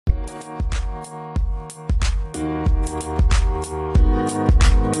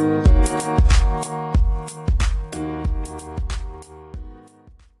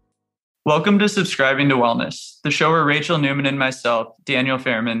Welcome to Subscribing to Wellness, the show where Rachel Newman and myself, Daniel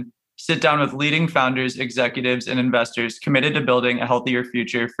Fairman, sit down with leading founders, executives, and investors committed to building a healthier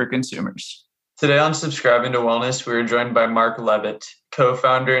future for consumers. Today on Subscribing to Wellness, we are joined by Mark Leavitt,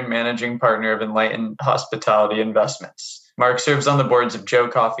 co-founder and managing partner of Enlightened Hospitality Investments. Mark serves on the boards of Joe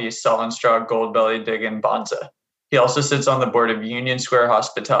Coffee, Salt and Straw, Goldbelly, Dig, and Bonza. He also sits on the board of Union Square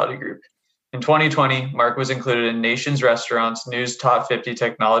Hospitality Group. In 2020, Mark was included in Nation's Restaurants News Top 50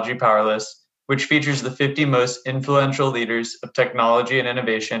 Technology Power List, which features the 50 most influential leaders of technology and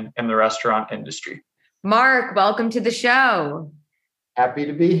innovation in the restaurant industry. Mark, welcome to the show. Happy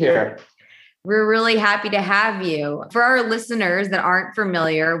to be here. We're really happy to have you. For our listeners that aren't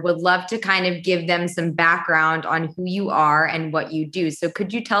familiar, would love to kind of give them some background on who you are and what you do. So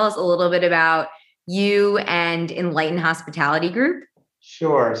could you tell us a little bit about you and Enlightened Hospitality Group?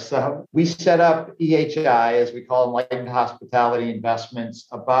 Sure. So we set up EHI, as we call Enlightened Hospitality Investments,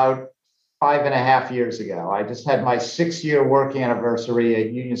 about 5.5 years ago. I just had my 6-year work anniversary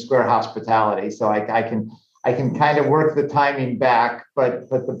at Union Square Hospitality, so I can kind of work the timing back. But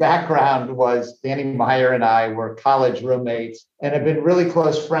the background was Danny Meyer and I were college roommates and have been really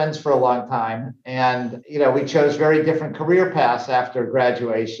close friends for a long time. And we chose very different career paths after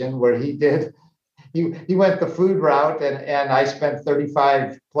graduation, where he went the food route, and I spent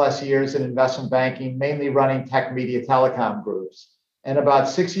 35 plus years in investment banking, mainly running tech, media, telecom groups. And about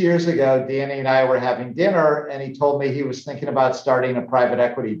 6 years ago, Danny and I were having dinner, and he told me he was thinking about starting a private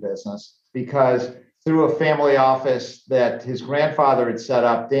equity business because through a family office that his grandfather had set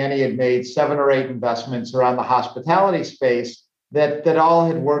up, Danny had made 7 or 8 investments around the hospitality space that all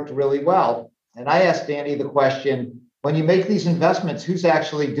had worked really well. And I asked Danny the question, when you make these investments, who's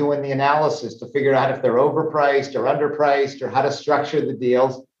actually doing the analysis to figure out if they're overpriced or underpriced or how to structure the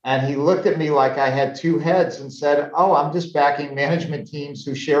deals? And he looked at me like I had 2 heads and said, oh, I'm just backing management teams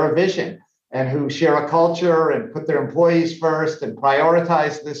who share a vision and who share a culture and put their employees first and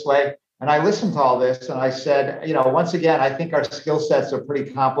prioritize this way. And I listened to all this and I said, once again, I think our skill sets are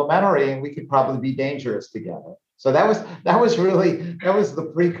pretty complementary and we could probably be dangerous together. So that was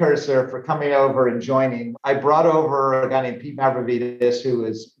the precursor for coming over and joining. I brought over a guy named Pete Mavrovidis,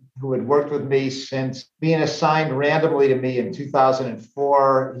 who had worked with me since being assigned randomly to me in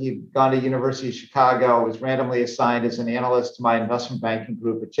 2004. He'd gone to University of Chicago, was randomly assigned as an analyst to my investment banking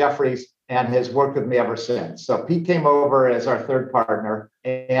group at Jefferies, and has worked with me ever since. So Pete came over as our third partner,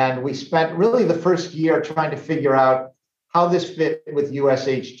 and we spent really the first year trying to figure out how this fit with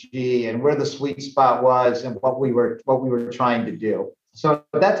USHG and where the sweet spot was and what we were trying to do. So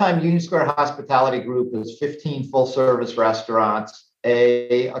at that time, Union Square Hospitality Group was 15 full-service restaurants,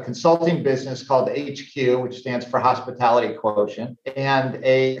 a consulting business called HQ, which stands for Hospitality Quotient, and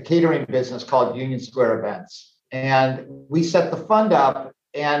a catering business called Union Square Events. And we set the fund up,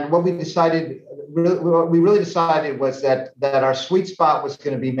 and what we really decided was that our sweet spot was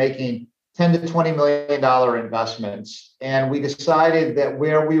going to be making $10 to $20 million investments. And we decided that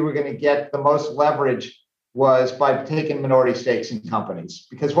where we were going to get the most leverage was by taking minority stakes in companies.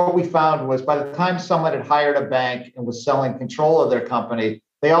 Because what we found was by the time someone had hired a bank and was selling control of their company,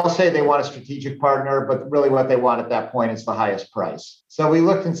 they all say they want a strategic partner, but really what they want at that point is the highest price. So we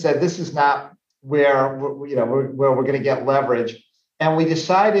looked and said, this is not where we're going to get leverage. And we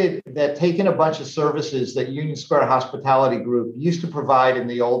decided that taking a bunch of services that Union Square Hospitality Group used to provide in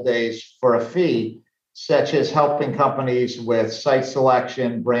the old days for a fee, such as helping companies with site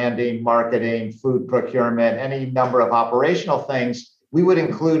selection, branding, marketing, food procurement, any number of operational things, we would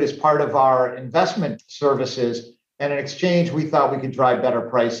include as part of our investment services. And in exchange, we thought we could drive better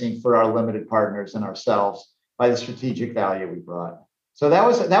pricing for our limited partners and ourselves by the strategic value we brought. So that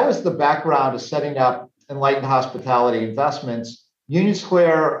was the background of setting up Enlightened Hospitality Investments. Union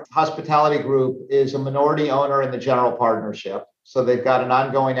Square Hospitality Group is a minority owner in the general partnership. So they've got an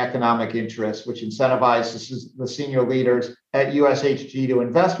ongoing economic interest, which incentivizes the senior leaders at USHG to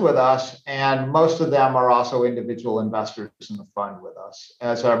invest with us. And most of them are also individual investors in the fund with us,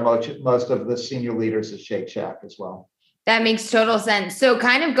 as are most of the senior leaders at Shake Shack as well. That makes total sense. So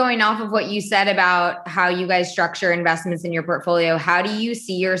kind of going off of what you said about how you guys structure investments in your portfolio, how do you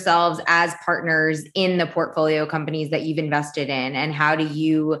see yourselves as partners in the portfolio companies that you've invested in? And how do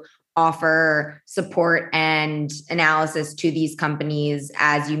you offer support and analysis to these companies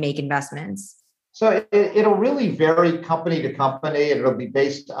as you make investments? So it'll really vary company to company. It'll be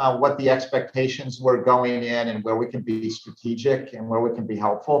based on what the expectations were going in and where we can be strategic and where we can be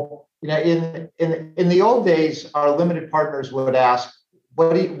helpful. You know, in the old days, our limited partners would ask,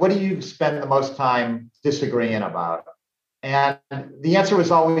 what do you spend the most time disagreeing about? And the answer was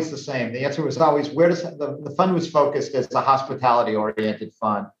always the same. The answer was always, where does the fund was focused as a hospitality oriented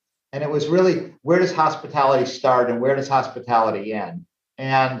fund. And it was really, where does hospitality start and where does hospitality end?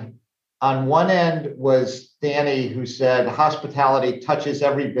 And on one end was Danny, who said hospitality touches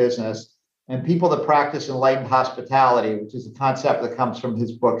every business, and people that practice enlightened hospitality, which is a concept that comes from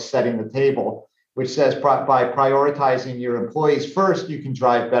his book, Setting the Table, which says by prioritizing your employees first, you can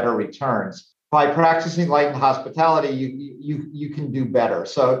drive better returns. By practicing enlightened hospitality, you can do better.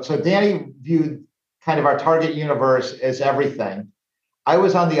 So Danny viewed kind of our target universe as everything. I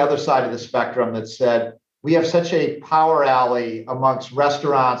was on the other side of the spectrum that said, we have such a power alley amongst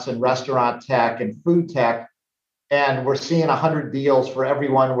restaurants and restaurant tech and food tech, and we're seeing 100 deals for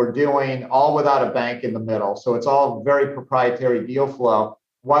everyone we're doing, all without a bank in the middle. So it's all very proprietary deal flow.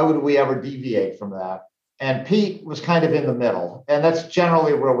 Why would we ever deviate from that? And Pete was kind of in the middle, and that's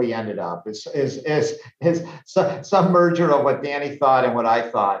generally where we ended up. Is some merger of what Danny thought and what I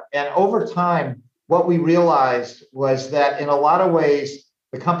thought. And over time, what we realized was that in a lot of ways,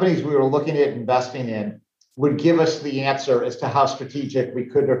 the companies we were looking at investing in would give us the answer as to how strategic we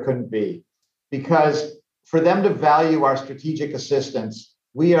could or couldn't be. Because for them to value our strategic assistance,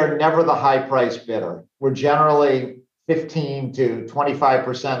 we are never the high price bidder. We're generally 15 to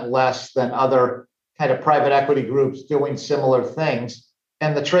 25% less than other kind of private equity groups doing similar things.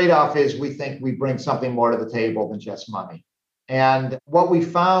 And the trade-off is we think we bring something more to the table than just money. And what we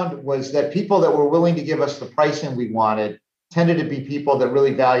found was that people that were willing to give us the pricing we wanted tended to be people that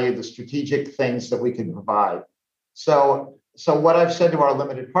really valued the strategic things that we could provide. So what I've said to our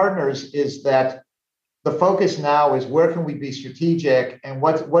limited partners is that the focus now is where can we be strategic and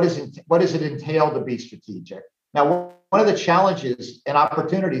what does it entail to be strategic? Now, one of the challenges and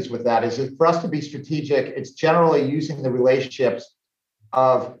opportunities with that is that for us to be strategic, it's generally using the relationships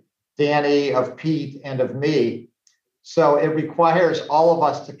of Danny, of Pete, and of me. So it requires all of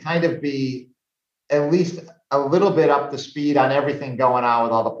us to kind of be at least a little bit up to speed on everything going on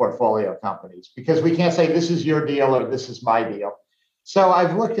with all the portfolio companies, because we can't say this is your deal or this is my deal. So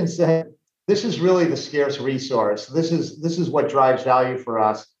I've looked and said, this is really the scarce resource. This is what drives value for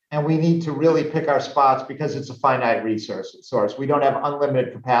us. And we need to really pick our spots because it's a finite resource source. We don't have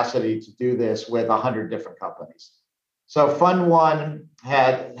unlimited capacity to do this with 100 different companies. So Fund One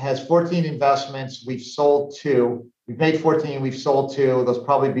has 14 investments. We've sold 2. We've made 14. We've sold 2. There'll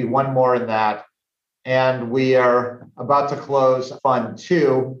probably be one more in that. And we are about to close Fund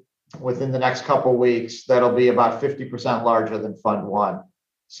 2 within the next couple of weeks. That'll be about 50% larger than Fund 1.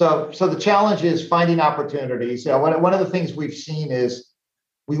 So the challenge is finding opportunities. One of the things we've seen is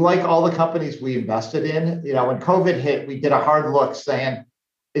we like all the companies we invested in. When COVID hit, we did a hard look saying,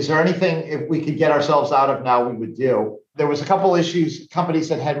 is there anything if we could get ourselves out of now we would do? There was a couple issues, companies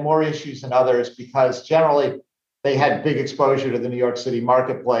that had more issues than others because generally they had big exposure to the New York City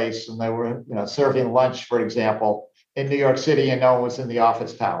marketplace, and they were serving lunch, for example, in New York City, and no one was in the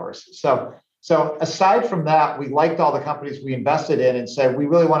office towers. So aside from that, we liked all the companies we invested in and said, we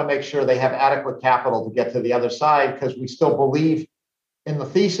really want to make sure they have adequate capital to get to the other side because we still believe in the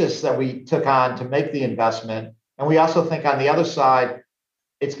thesis that we took on to make the investment. And we also think on the other side,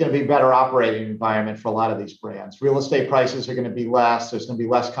 it's going to be a better operating environment for a lot of these brands. Real estate prices are going to be less. There's going to be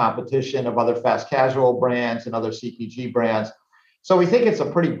less competition of other fast casual brands and other CPG brands. So we think it's a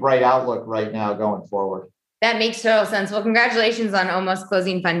pretty bright outlook right now going forward. That makes total sense. Well, congratulations on almost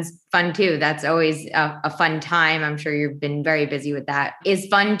closing Fund 2. That's always a fun time. I'm sure you've been very busy with that. Is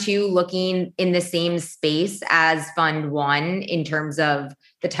Fund 2 looking in the same space as Fund 1 in terms of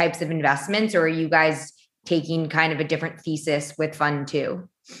the types of investments, or are you guys taking kind of a different thesis with Fund 2?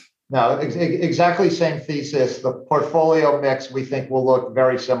 No, exactly same thesis. The portfolio mix we think will look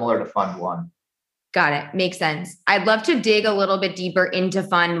very similar to Fund 1. Got it. Makes sense. I'd love to dig a little bit deeper into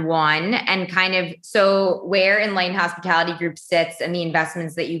Fund 1 and kind of so where Enlightened Hospitality Group sits and the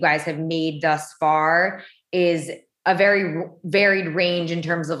investments that you guys have made thus far is a very varied range in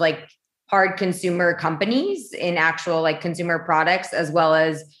terms of like hard consumer companies in actual like consumer products, as well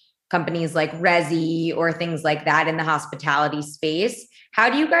as companies like Resi or things like that in the hospitality space. How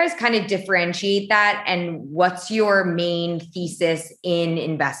do you guys kind of differentiate that? And what's your main thesis in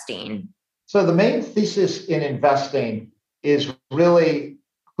investing? So the main thesis in investing is really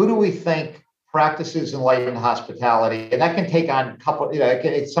who do we think practices enlightened hospitality? And that can take on a couple,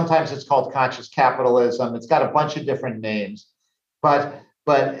 sometimes it's called conscious capitalism. It's got a bunch of different names, but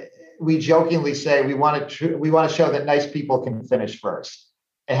we jokingly say we want to show that nice people can finish first.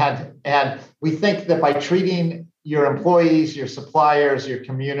 And we think that by treating your employees, your suppliers, your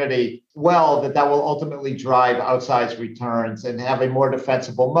community well, that will ultimately drive outsized returns and have a more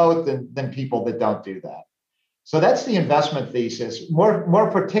defensible moat than people that don't do that. So that's the investment thesis. More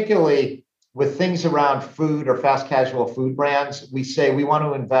particularly with things around food or fast casual food brands, we say we want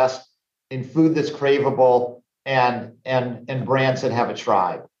to invest in food that's craveable and brands that have a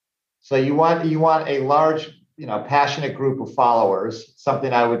tribe. So you want a large, passionate group of followers.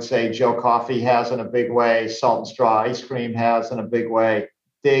 Something I would say Joe Coffee has in a big way. Salt and Straw ice cream has in a big way.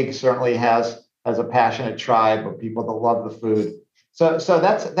 Dig certainly has a passionate tribe of people that love the food. So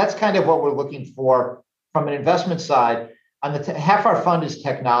that's kind of what we're looking for from an investment side. On the half our fund is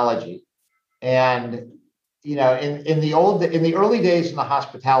technology, and in the early days in the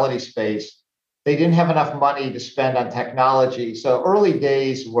hospitality space, they didn't have enough money to spend on technology. So early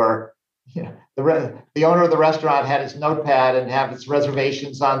days were, the owner of the restaurant had his notepad and have its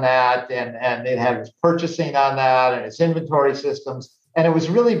reservations on that, and it had its purchasing on that and its inventory systems. And it was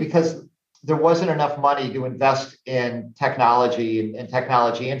really because there wasn't enough money to invest in technology and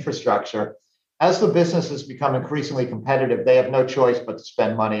technology infrastructure. As the business has become increasingly competitive, they have no choice but to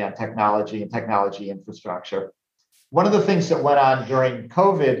spend money on technology and technology infrastructure. One of the things that went on during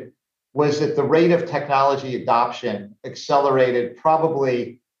COVID was that the rate of technology adoption accelerated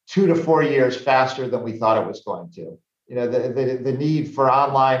probably 2 to 4 years faster than we thought it was going to. The need for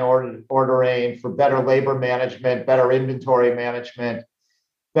online ordering, for better labor management, better inventory management,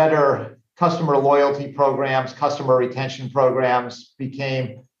 better customer loyalty programs, customer retention programs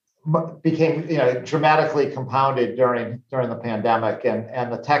became dramatically compounded during the pandemic,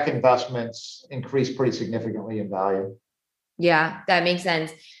 and the tech investments increased pretty significantly in value. Yeah, that makes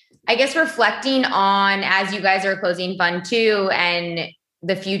sense. I guess reflecting on, as you guys are closing Fund 2 and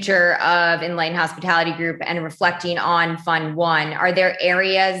the future of Enlightened Hospitality Group and reflecting on Fund 1, are there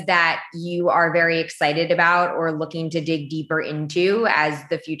areas that you are very excited about or looking to dig deeper into as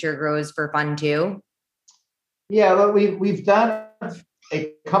the future grows for Fund 2? Yeah, well, we've done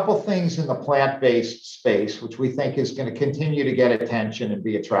a couple things in the plant-based space, which we think is going to continue to get attention and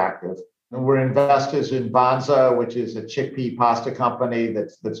be attractive. And we're investors in Banza, which is a chickpea pasta company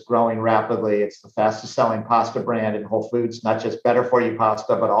that's growing rapidly. It's the fastest selling pasta brand in Whole Foods, not just better for you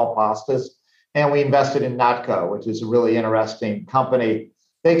pasta, but all pastas. And we invested in Notco, which is a really interesting company.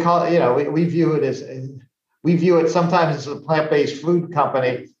 They call it, we view it sometimes as a plant-based food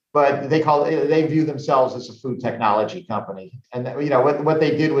company, but they view themselves as a food technology company. And what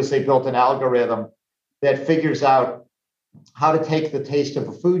they did was they built an algorithm that figures out how to take the taste of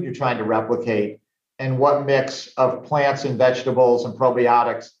a food you're trying to replicate and what mix of plants and vegetables and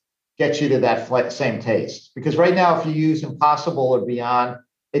probiotics gets you to that same taste. Because right now, if you use Impossible or Beyond,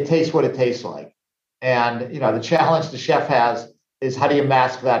 it tastes what it tastes like. And the challenge the chef has is how do you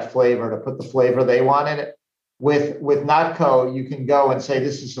mask that flavor to put the flavor they want in it. With Notco, you can go and say,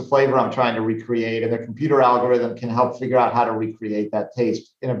 this is the flavor I'm trying to recreate. And the computer algorithm can help figure out how to recreate that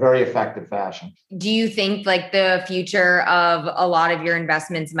taste in a very effective fashion. Do you think like the future of a lot of your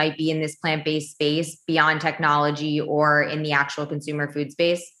investments might be in this plant-based space beyond technology or in the actual consumer food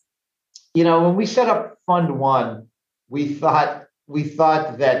space? When we set up Fund 1, we thought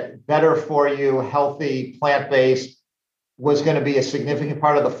that better for you, healthy, plant-based was going to be a significant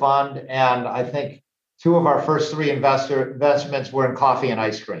part of the fund. And I think 2 of our first 3 investments were in coffee and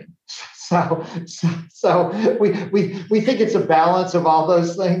ice cream. So we think it's a balance of all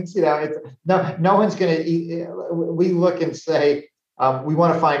those things. No one's going to. We look and say we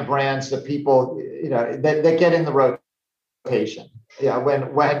want to find brands that people that get in the rotation. Yeah,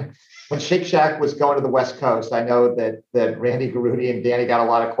 when Shake Shack was going to the West Coast, I know that Randy Garudi and Danny got a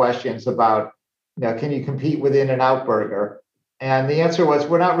lot of questions about can you compete with In-N-Out Burger? And the answer was,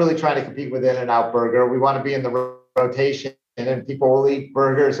 we're not really trying to compete with In-N-Out Burger. We want to be in the rotation, and people will eat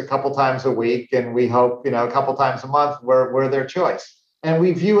burgers a couple times a week. And we hope, a couple times a month, we're their choice. And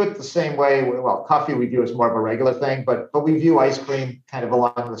we view it the same way. Well, coffee we view as more of a regular thing, but we view ice cream kind of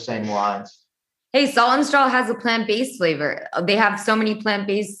along the same lines. Hey, Salt and Straw has a plant-based flavor. They have so many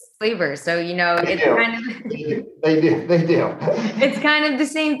plant-based flavors. So, it's kind of... They do. It's kind of the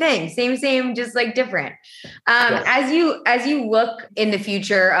same thing. Same, just like different. Yes. As you look in the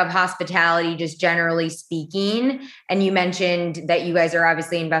future of hospitality, just generally speaking, and you mentioned that you guys are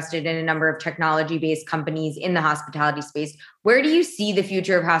obviously invested in a number of technology-based companies in the hospitality space. Where do you see the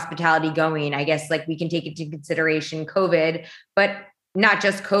future of hospitality going? I guess like we can take into consideration COVID, but not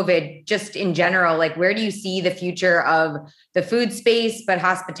just COVID, just in general, like where do you see the future of the food space, but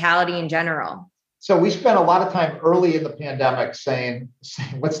hospitality in general? So we spent a lot of time early in the pandemic saying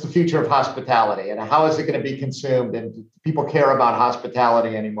what's the future of hospitality and how is it going to be consumed? And do people care about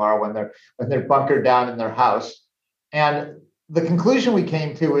hospitality anymore when they're bunkered down in their house? And the conclusion we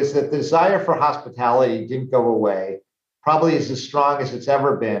came to is that the desire for hospitality didn't go away, probably is as strong as it's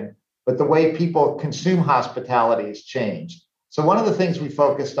ever been. but the way people consume hospitality has changed. So one of the things we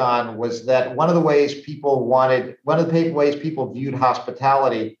focused on was that one of the ways people viewed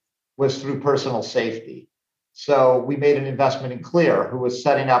hospitality was through personal safety. So we made an investment in Clear, who was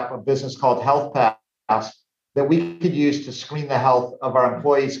setting up a business called Health Pass that we could use to screen the health of our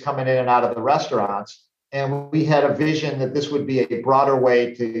employees coming in and out of the restaurants. And we had a vision that this would be a broader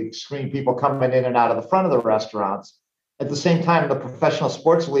way to screen people coming in and out of the front of the restaurants. At the same time, the professional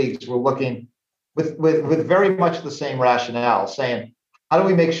sports leagues were looking with very much the same rationale, saying, how do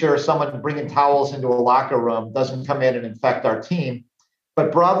we make sure someone bringing towels into a locker room doesn't come in and infect our team?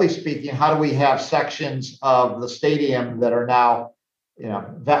 But broadly speaking, how do we have sections of the stadium that are now,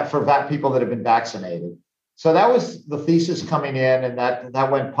 for people that have been vaccinated? So that was the thesis coming in, and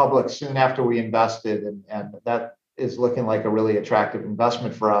that went public soon after we invested, and that is looking like a really attractive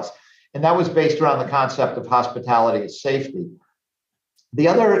investment for us. And that was based around the concept of hospitality as safety. The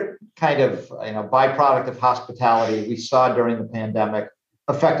other kind of byproduct of hospitality we saw during the pandemic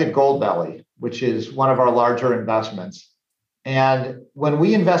affected Goldbelly, which is one of our larger investments. And when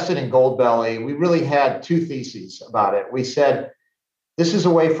we invested in Goldbelly, we really had two theses about it. We said, this is a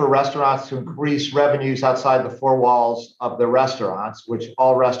way for restaurants to increase revenues outside the four walls of the restaurants, which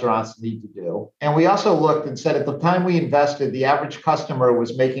all restaurants need to do. And we also looked and said, at the time we invested, the average customer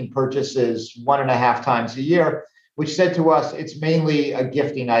was making purchases 1.5 times a year, which said to us, it's mainly a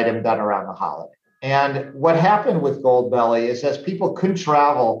gifting item done around the holiday. And what happened with Goldbelly is as people couldn't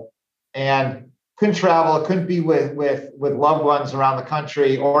travel, couldn't be with loved ones around the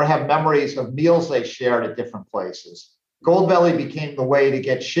country or have memories of meals they shared at different places, Goldbelly became the way to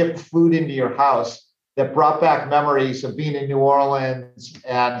get shipped food into your house that brought back memories of being in New Orleans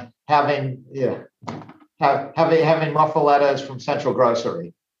and having muffalettas from Central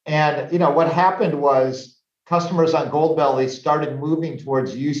Grocery. And what happened was customers on Goldbelly started moving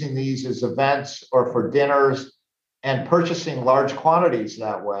towards using these as events or for dinners and purchasing large quantities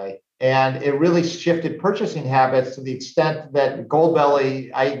that way. And it really shifted purchasing habits to the extent that Goldbelly,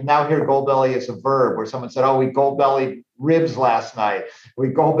 I now hear Goldbelly as a verb, where someone said, oh, we Goldbellied ribs last night. We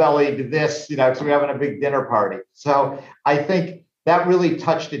Goldbellied this, because we're having a big dinner party. So I think that really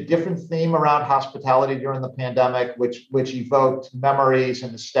touched a different theme around hospitality during the pandemic, which evoked memories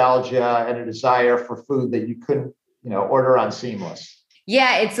and nostalgia and a desire for food that you couldn't, order on Seamless.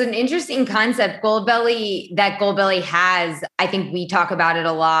 Yeah, it's an interesting concept. Goldbelly has, I think we talk about it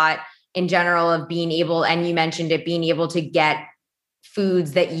a lot in general of being able, and you mentioned it, being able to get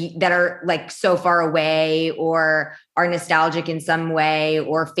foods that are like so far away or are nostalgic in some way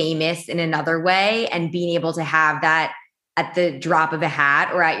or famous in another way, and being able to have that at the drop of a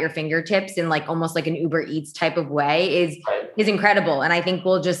hat or at your fingertips in like almost like an Uber Eats type of way is incredible. And I think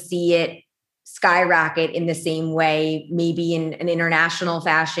we'll just see it skyrocket in the same way, maybe in an international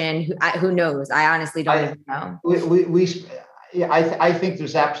fashion. Who knows? I honestly don't even know. I think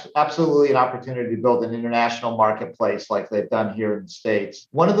there's absolutely an opportunity to build an international marketplace like they've done here in the States.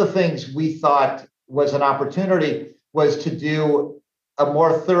 One of the things we thought was an opportunity was to do a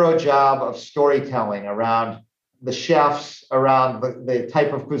more thorough job of storytelling around the chefs, around the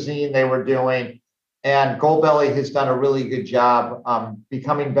type of cuisine they were doing. And Goldbelly has done a really good job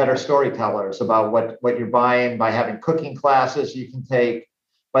becoming better storytellers about what you're buying by having cooking classes you can take,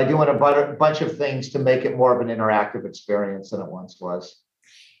 by doing a bunch of things to make it more of an interactive experience than it once was.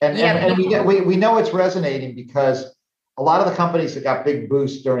 And we know it's resonating because a lot of the companies that got big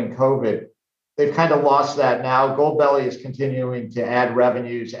boosts during COVID, they've kind of lost that now. Goldbelly is continuing to add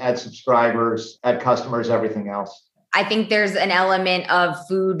revenues, add subscribers, add customers, everything else. I think there's an element of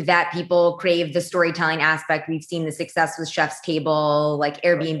food that people crave, the storytelling aspect. We've seen the success with Chef's Table, like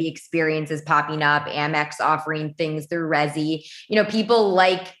Airbnb experiences popping up, Amex offering things through Resi. People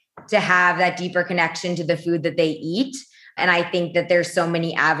like to have that deeper connection to the food that they eat. And I think that there's so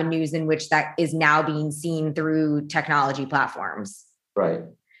many avenues in which that is now being seen through technology platforms. Right.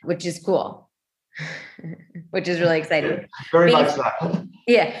 Which is cool. Which is really exciting. Very much so.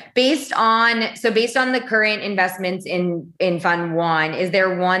 Yeah. Based on the current investments in Fund One, is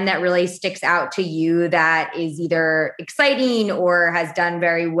there one that really sticks out to you that is either exciting or has done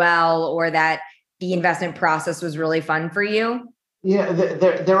very well, or that the investment process was really fun for you? Yeah,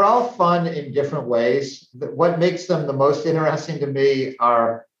 they're all fun in different ways. What makes them the most interesting to me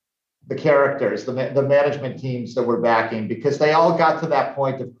are the characters, the management teams that we're backing, because they all got to that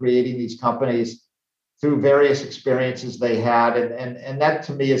point of creating these companies through various experiences they had. And that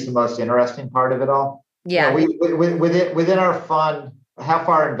to me is the most interesting part of it all. Yeah. Within our fund, half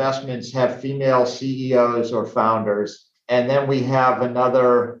our investments have female CEOs or founders. And then we have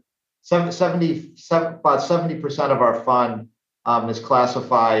another about 70% of our fund is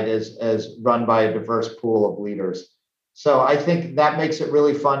classified as run by a diverse pool of leaders. So I think that makes it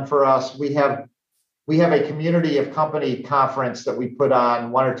really fun for us. We have a community of company conference that we put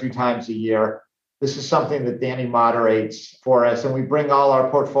on 1 or 2 times a year. This is something that Danny moderates for us, and we bring all our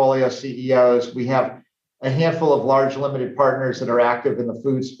portfolio CEOs. We have a handful of large limited partners that are active in the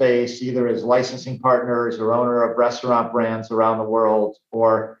food space, either as licensing partners or owner of restaurant brands around the world,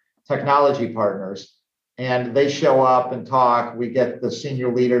 or technology partners. And they show up and talk. We get the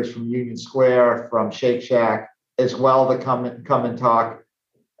senior leaders from Union Square, from Shake Shack as well to come and talk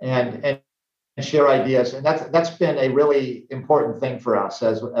and share ideas. And that's been a really important thing for us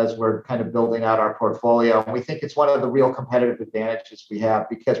as we're kind of building out our portfolio. And we think it's one of the real competitive advantages we have,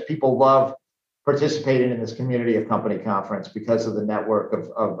 because people love participating in this community of company conference because of the network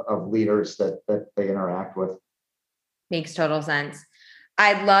of leaders that they interact with. Makes total sense.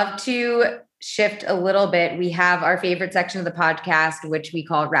 I'd love to shift a little bit. We have our favorite section of the podcast, which we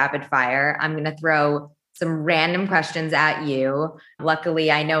call rapid fire. I'm going to throw some random questions at you.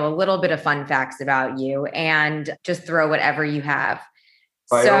 Luckily, I know a little bit of fun facts about you, and just throw whatever you have.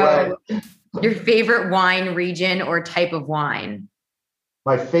 Fire away. Your favorite wine region or type of wine?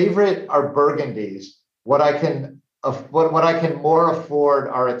 My favorite are Burgundies. What I can more afford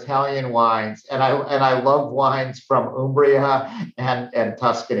are Italian wines, and I love wines from Umbria and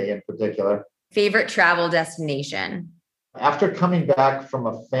Tuscany in particular. Favorite travel destination? After coming back from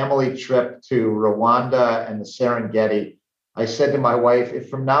a family trip to Rwanda and the Serengeti, I said to my wife, if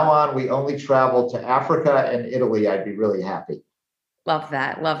from now on we only travel to Africa and Italy, I'd be really happy. Love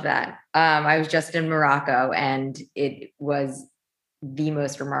that. Love that. I was just in Morocco, and it was the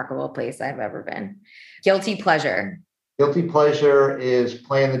most remarkable place I've ever been. Guilty pleasure. Guilty pleasure is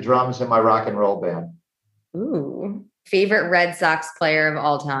playing the drums in my rock and roll band. Ooh. Favorite Red Sox player of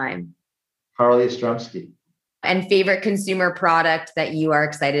all time? Carly Yastrzemski. And favorite consumer product that you are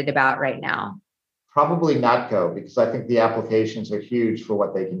excited about right now? Probably Notco, because I think the applications are huge for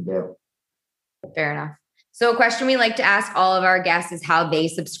what they can do. Fair enough. So a question we like to ask all of our guests is how they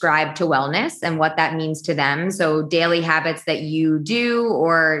subscribe to wellness and what that means to them. So daily habits that you do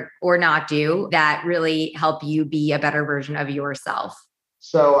or not do that really help you be a better version of yourself.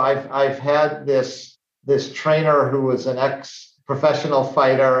 So I've had this trainer who was an ex-professional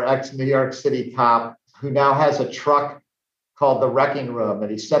fighter, ex-New York City cop, who now has a truck called the Wrecking Room. And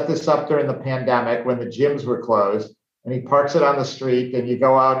he set this up during the pandemic when the gyms were closed. And he parks it on the street, and you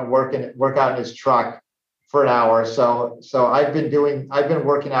go out and work out in his truck for an hour. So I've been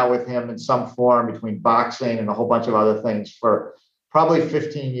working out with him in some form between boxing and a whole bunch of other things for probably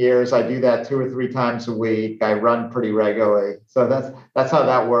 15 years. I do that 2 or 3 times a week. I run pretty regularly. So that's how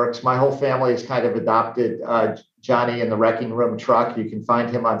that works. My whole family has kind of adopted Johnny in the Wrecking Room truck. You can find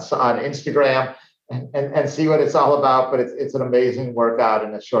him on Instagram and see what it's all about. But it's an amazing workout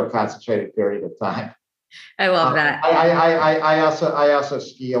in a short, concentrated period of time. I love that. I also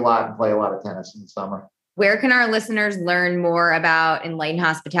ski a lot and play a lot of tennis in the summer. Where can our listeners learn more about Enlightened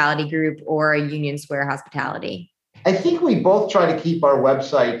Hospitality Group or Union Square Hospitality? I think we both try to keep our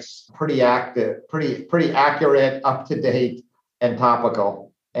websites pretty active, pretty accurate, up to date, and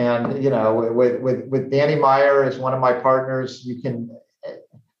topical. And with Danny Meyer as one of my partners, you can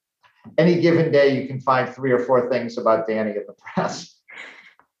any given day you can find 3 or 4 things about Danny in the press.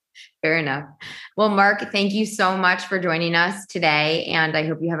 Fair enough. Well, Mark, thank you so much for joining us today, and I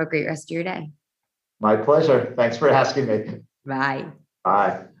hope you have a great rest of your day. My pleasure. Thanks for asking me. Bye.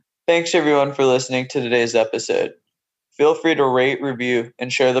 Bye. Thanks, everyone, for listening to today's episode. Feel free to rate, review,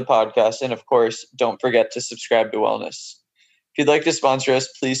 and share the podcast. And of course, don't forget to subscribe to Wellness. If you'd like to sponsor us,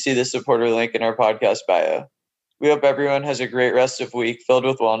 please see the supporter link in our podcast bio. We hope everyone has a great rest of week filled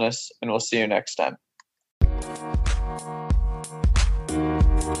with wellness, and we'll see you next time.